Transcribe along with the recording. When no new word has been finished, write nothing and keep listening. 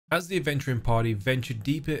As the adventuring party ventured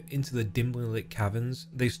deeper into the dimly lit caverns,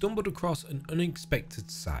 they stumbled across an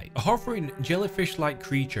unexpected sight. A hovering jellyfish-like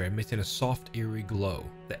creature emitting a soft, eerie glow.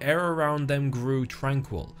 The air around them grew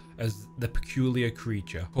tranquil as the peculiar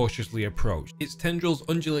creature cautiously approached, its tendrils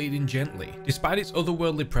undulating gently. Despite its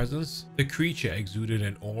otherworldly presence, the creature exuded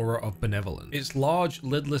an aura of benevolence. Its large,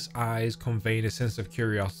 lidless eyes conveyed a sense of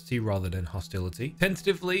curiosity rather than hostility.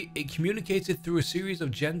 Tentatively, it communicated through a series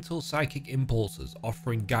of gentle psychic impulses,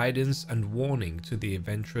 offering guidance and warning to the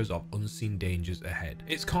adventurers of unseen dangers ahead.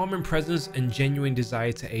 Its calming presence and genuine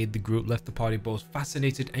desire to aid the group left the party both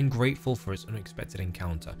fascinated and grateful for its unexpected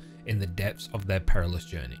encounter in the depths of their perilous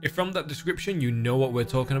journey. If from that description you know what we're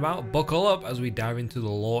talking about, buckle up as we dive into the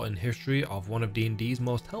lore and history of one of D&D's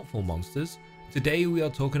most helpful monsters. Today we are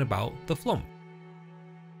talking about the Flumph.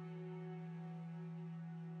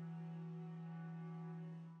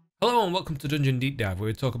 Hello and welcome to Dungeon Deep Dive, where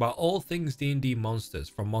we talk about all things D&D monsters,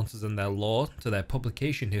 from monsters and their lore to their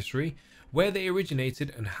publication history, where they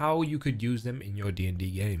originated and how you could use them in your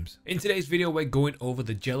D&D games. In today's video we're going over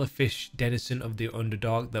the jellyfish denizen of the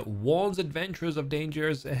Underdark that warns adventurers of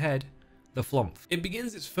dangers ahead, the Flumph. It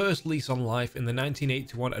begins its first lease on life in the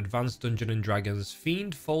 1981 Advanced Dungeons & Dragons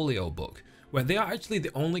Fiend Folio book, where they are actually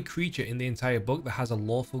the only creature in the entire book that has a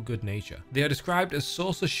lawful good nature. They are described as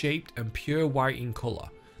saucer-shaped and pure white in colour.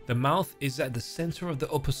 The mouth is at the center of the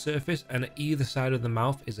upper surface, and at either side of the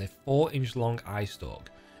mouth is a 4-inch long eye stalk,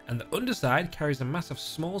 and the underside carries a mass of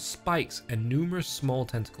small spikes and numerous small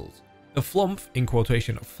tentacles. The Flumph, in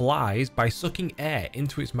quotation, flies by sucking air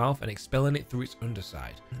into its mouth and expelling it through its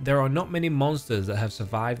underside. There are not many monsters that have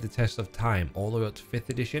survived the test of time all the way up to 5th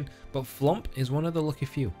edition, but Flumph is one of the lucky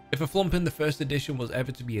few. If a Flumph in the 1st edition was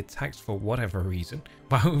ever to be attacked for whatever reason,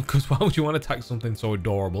 why would you want to attack something so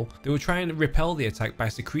adorable? They would try and repel the attack by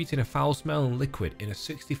secreting a foul-smelling liquid in a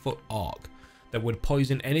 60-foot arc that would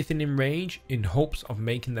poison anything in range in hopes of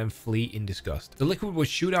making them flee in disgust. The liquid would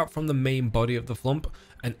shoot out from the main body of the Flumph,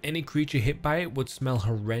 and any creature hit by it would smell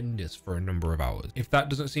horrendous for a number of hours. If that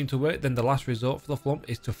doesn't seem to work, then the last resort for the Flumph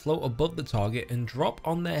is to float above the target and drop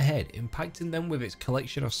on their head, impacting them with its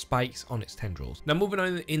collection of spikes on its tendrils. Now moving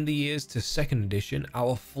on in the years to 2nd edition,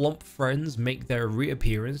 our Flumph friends make their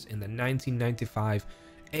reappearance in the 1995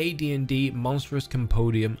 AD&D Monstrous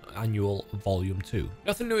Compendium Annual Volume 2.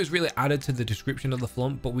 Nothing new is really added to the description of the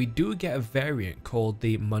Flumph, but we do get a variant called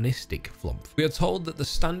the Monistic Flumph. We are told that the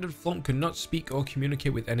standard Flumph could not speak or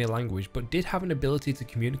communicate with any language, but did have an ability to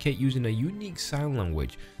communicate using a unique sign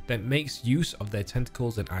language that makes use of their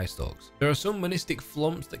tentacles and eye stalks. There are some monistic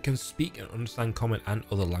Flumphs that can speak and understand common and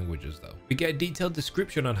other languages though. We get a detailed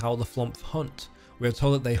description on how the Flumph hunt. We are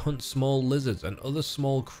told that they hunt small lizards and other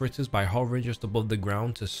small critters by hovering just above the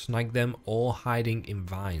ground to snag them, or hiding in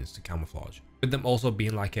vines to camouflage. With them also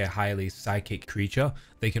being like a highly psychic creature,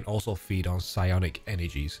 they can also feed on psionic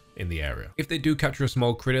energies in the area. If they do capture a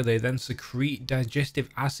small critter, they then secrete digestive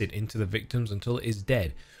acid into the victims until it is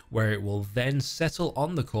dead, where it will then settle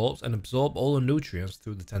on the corpse and absorb all the nutrients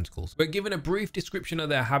through the tentacles. But given a brief description of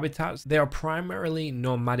their habitats, they are primarily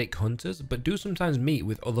nomadic hunters, but do sometimes meet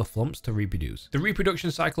with other Flumphs to reproduce. The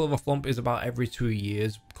reproduction cycle of a Flumph is about every 2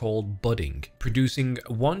 years, called budding, producing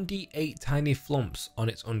 1d8 tiny Flumphs on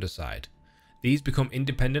its underside. These become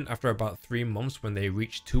independent after about 3 months when they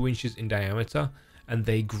reach 2 inches in diameter, and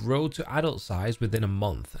they grow to adult size within a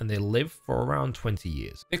month, and they live for around 20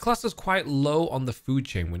 years. They're classed as quite low on the food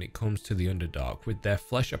chain when it comes to the Underdark, with their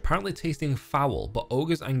flesh apparently tasting foul, but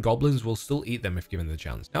ogres and goblins will still eat them if given the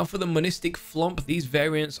chance. Now for the Monistic Flumph, these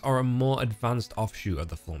variants are a more advanced offshoot of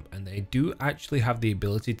the Flumph, and they do actually have the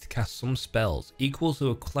ability to cast some spells equal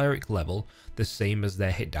to a cleric level, the same as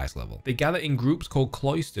their hit dice level. They gather in groups called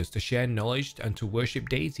cloisters to share knowledge and to worship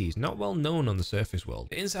deities not well known on the surface world.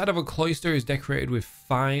 The inside of a cloister is decorated with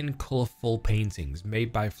fine, colourful paintings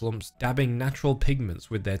made by Flumphs dabbing natural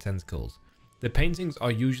pigments with their tentacles. The paintings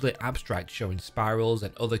are usually abstract, showing spirals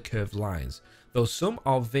and other curved lines, though some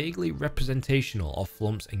are vaguely representational of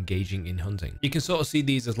Flumphs engaging in hunting. You can sort of see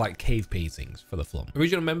these as like cave paintings for the Flumph.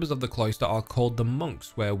 Original members of the cloister are called the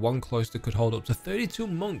monks, where one cloister could hold up to 32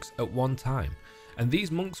 monks at one time, and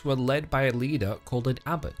these monks were led by a leader called an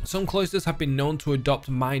abbot. Some cloisters have been known to adopt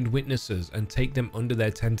mind witnesses and take them under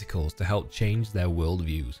their tentacles to help change their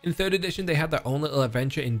worldviews. In 3rd edition, they had their own little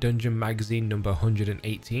adventure in Dungeon Magazine number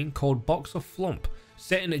 118 called Box of Flumph,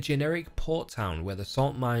 set in a generic port town where the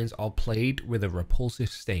salt mines are plagued with a repulsive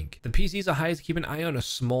stink. The PCs are hired to keep an eye on a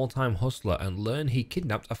small-time hustler and learn he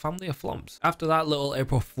kidnapped a family of Flumphs. After that, little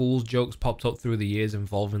April Fool's jokes popped up through the years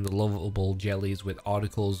involving the lovable jellies, with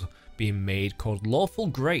articles being made called Lawful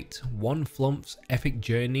Great, One Flumph's Epic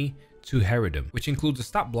Journey to Herodom, which includes a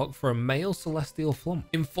stat block for a male celestial Flumph.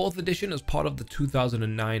 In 4th edition, as part of the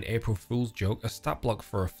 2009 April Fool's joke, a stat block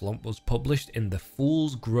for a Flumph was published in the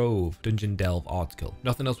Fool's Grove Dungeon Delve article.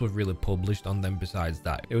 Nothing else was really published on them besides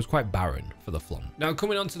that. It was quite barren for the Flumph. Now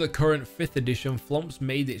coming on to the current 5th edition, Flumphs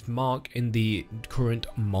made its mark in the current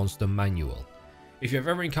monster manual. If you've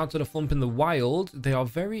ever encountered a Flumph in the wild, they are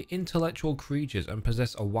very intellectual creatures and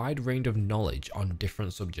possess a wide range of knowledge on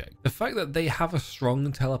different subjects. The fact that they have a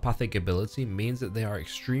strong telepathic ability means that they are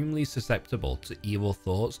extremely susceptible to evil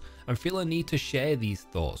thoughts and feel a need to share these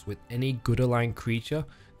thoughts with any good aligned creature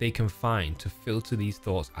they can find to filter these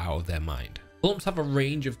thoughts out of their mind. Flumphs have a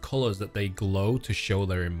range of colours that they glow to show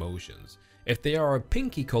their emotions. If they are a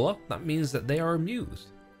pinky colour, that means that they are amused.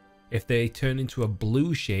 If they turn into a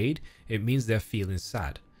blue shade, it means they're feeling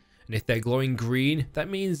sad. And if they're glowing green, that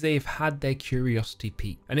means they've had their curiosity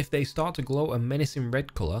piqued. And if they start to glow a menacing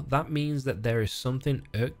red colour, that means that there is something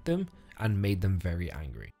irked them and made them very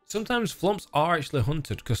angry. Sometimes Flumphs are actually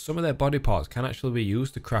hunted because some of their body parts can actually be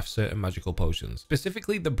used to craft certain magical potions.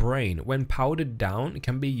 Specifically the brain, when powdered down,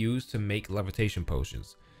 can be used to make levitation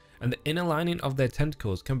potions. And the inner lining of their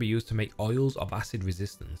tentacles can be used to make oils of acid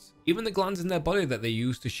resistance. Even the glands in their body that they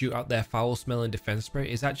use to shoot out their foul smelling defense spray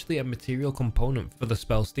is actually a material component for the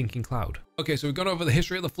spell Stinking Cloud. Okay, so we've gone over the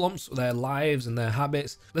history of the Flumphs, their lives and their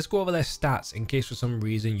habits. Let's go over their stats in case for some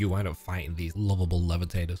reason you wind up fighting these lovable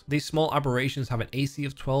levitators. These small aberrations have an AC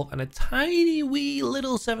of 12 and a tiny wee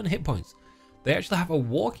little 7 hit points. They actually have a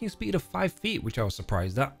walking speed of 5 feet, which I was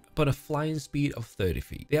surprised at, but a flying speed of 30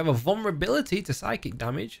 feet. They have a vulnerability to psychic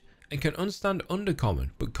damage and can understand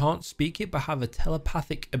Undercommon, but can't speak it, but have a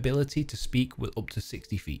telepathic ability to speak with up to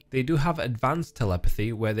 60 feet. They do have advanced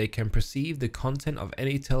telepathy, where they can perceive the content of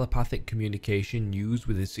any telepathic communication used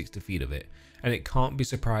within 60 feet of it, and it can't be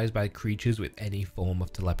surprised by creatures with any form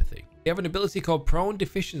of telepathy. They have an ability called Prone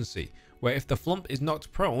Deficiency, where if the Flumph is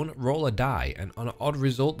knocked prone, roll a die, and on an odd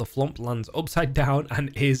result, the Flumph lands upside down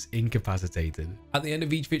and is incapacitated. At the end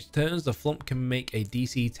of each of its turns, the Flumph can make a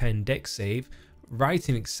DC 10 Dex save,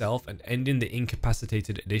 righting itself and ending the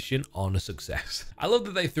incapacitated edition on a success. I love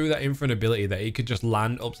that they threw that in for an ability that it could just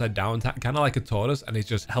land upside down, kind of like a tortoise, and it's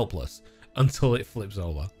just helpless until it flips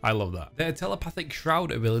over. I love that. Their telepathic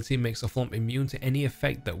shroud ability makes a Flumph immune to any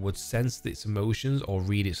effect that would sense its emotions or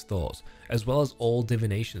read its thoughts, as well as all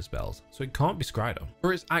divination spells, so it can't be scryed on.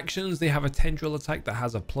 For its actions, they have a tendril attack that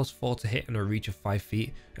has a +4 to hit and a reach of 5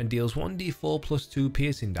 feet, and deals 1d4 + 2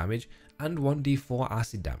 piercing damage and 1d4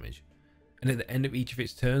 acid damage. And at the end of each of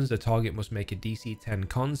its turns, the target must make a DC 10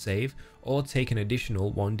 con save or take an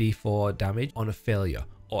additional 1d4 damage on a failure,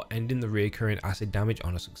 or ending the reoccurring acid damage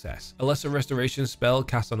on a success. A lesser restoration spell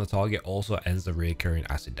cast on the target also ends the reoccurring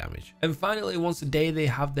acid damage. And finally, once a day, they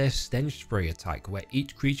have their stench spray attack, where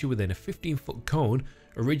each creature within a 15-foot cone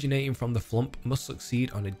originating from the Flumph must succeed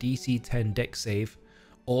on a DC 10 Dex save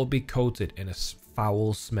or be coated in a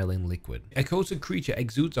foul smelling liquid. A coated creature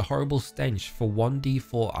exudes a horrible stench for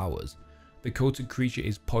 1d4 hours. The coated creature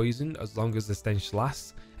is poisoned as long as the stench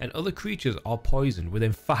lasts, and other creatures are poisoned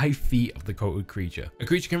within 5 feet of the coated creature. A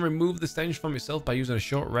creature can remove the stench from itself by using a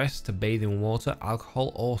short rest to bathe in water,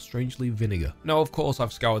 alcohol, or strangely vinegar. Now, of course,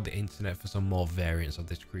 I've scoured the internet for some more variants of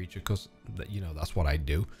this creature because, you know, that's what I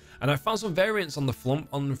do. And I found some variants on the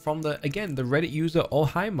Flumph from the Reddit user or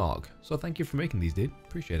Highmark. So thank you for making these, dude.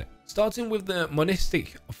 Appreciate it. Starting with the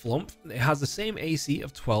monistic Flumph, it has the same AC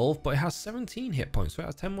of 12, but it has 17 hit points, so it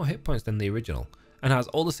has 10 more hit points than the original, and has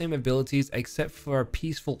all the same abilities except for a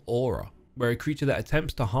peaceful aura, where a creature that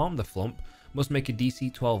attempts to harm the Flumph must make a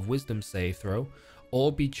DC 12 wisdom save throw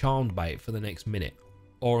or be charmed by it for the next minute,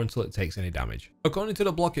 or until it takes any damage. According to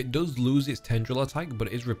the block, it does lose its tendril attack, but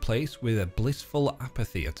it is replaced with a blissful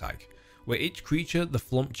apathy attack, where each creature the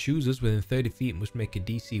Flumph chooses within 30 feet must make a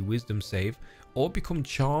DC wisdom save or become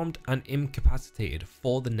charmed and incapacitated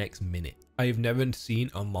for the next minute. I have never seen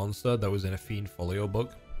a monster that was in a Fiend Folio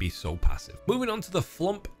book be so passive. Moving on to the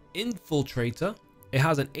Flumph Infiltrator, it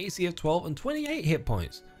has an AC of 12 and 28 hit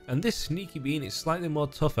points, and this sneaky bean is slightly more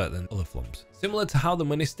tougher than other Flumphs. Similar to how the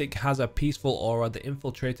Monistic has a peaceful aura, the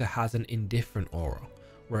Infiltrator has an indifferent aura,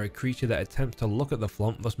 where a creature that attempts to look at the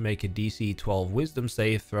Flumph must make a DC 12 wisdom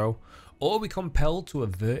save throw or be compelled to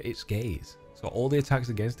avert its gaze. So all the attacks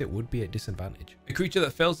against it would be at disadvantage. A creature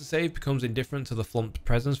that fails to save becomes indifferent to the Flumph's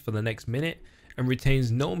presence for the next minute and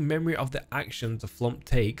retains no memory of the actions the Flumph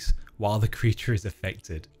takes while the creature is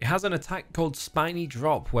affected. It has an attack called Spiny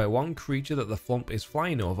Drop, where one creature that the Flumph is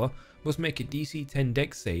flying over must make a DC 10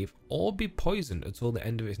 Dex save or be poisoned until the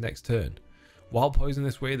end of its next turn. While poisoned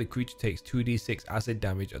this way, the creature takes 2d6 acid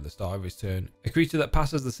damage at the start of its turn. A creature that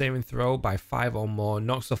passes the saving throw by 5 or more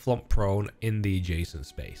knocks the Flumph prone in the adjacent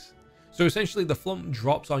space. So essentially the Flumph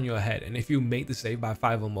drops on your head, and if you make the save by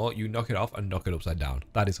 5 or more, you knock it off and knock it upside down.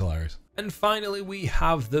 That is hilarious. And finally we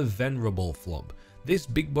have the Venerable Flumph. This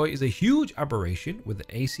big boy is a huge aberration with an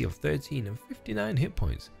AC of 13 and 59 hit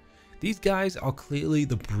points. These guys are clearly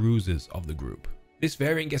the bruisers of the group. This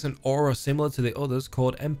variant gets an aura similar to the others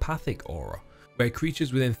called Empathic Aura, where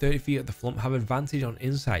creatures within 30 feet of the Flumph have advantage on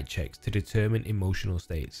insight checks to determine emotional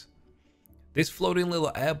states. This floating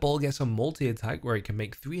little air ball gets a multi-attack where it can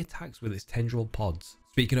make 3 attacks with its tendril pods.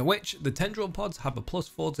 Speaking of which, the tendril pods have a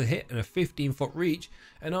 +4 to hit and a 15-foot reach,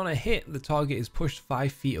 and on a hit the target is pushed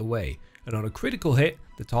 5 feet away, and on a critical hit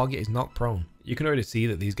the target is knocked prone. You can already see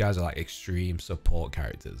that these guys are like extreme support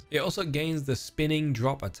characters. It also gains the spinning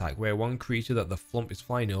drop attack where one creature that the Flumph is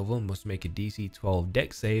flying over must make a DC 12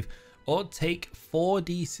 dex save or take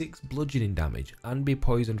 4d6 bludgeoning damage and be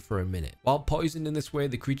poisoned for a minute. While poisoned in this way,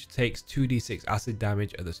 the creature takes 2d6 acid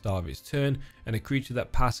damage at the start of its turn, and a creature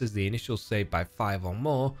that passes the initial save by 5 or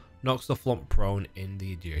more knocks the Flumph prone in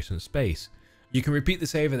the adjacent space. You can repeat the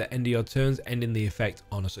save at the end of your turns, ending the effect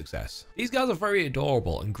on a success. These guys are very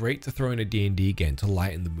adorable and great to throw in a D&D game to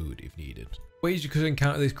lighten the mood if needed. Ways you could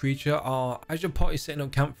encounter this creature are, as your party is setting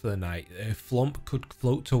up camp for the night, a Flumph could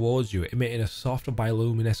float towards you, emitting a soft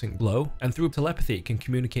bioluminescent glow, and through telepathy it can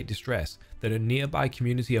communicate distress that a nearby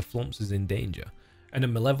community of Flumphs is in danger, and a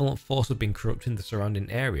malevolent force has been corrupting the surrounding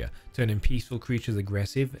area, turning peaceful creatures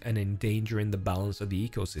aggressive and endangering the balance of the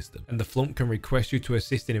ecosystem. And the Flumph can request you to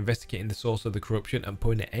assist in investigating the source of the corruption and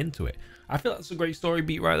putting an end to it. I feel that's a great story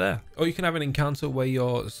beat right there. Or you can have an encounter where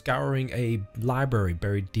you're scouring a library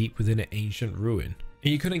buried deep within an ancient ruin,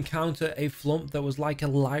 and you could encounter a Flumph that was like a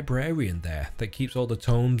librarian there that keeps all the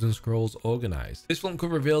tomes and scrolls organized. This Flumph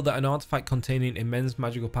could reveal that an artifact containing immense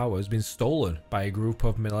magical power has been stolen by a group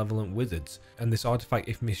of malevolent wizards, and this artifact,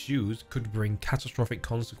 if misused, could bring catastrophic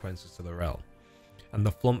consequences to the realm. And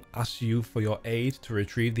the Flumph asks you for your aid to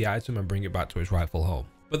retrieve the item and bring it back to its rightful home.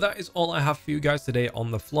 But that is all I have for you guys today on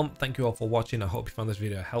the Flumph. Thank you all for watching. I hope you found this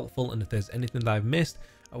video helpful, and if there's anything that I've missed,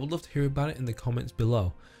 I would love to hear about it in the comments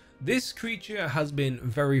below. This creature has been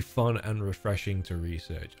very fun and refreshing to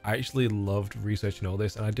research. I actually loved researching all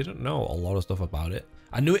this, and I didn't know a lot of stuff about it.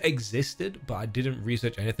 I knew it existed, but I didn't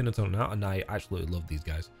research anything until now, and I absolutely love these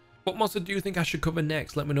guys. What monster do you think I should cover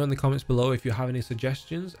next? Let me know in the comments below if you have any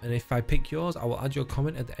suggestions, and if I pick yours, I will add your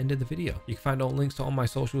comment at the end of the video. You can find all links to all my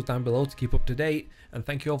socials down below to keep up to date, and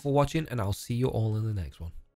thank you all for watching, and I'll see you all in the next one.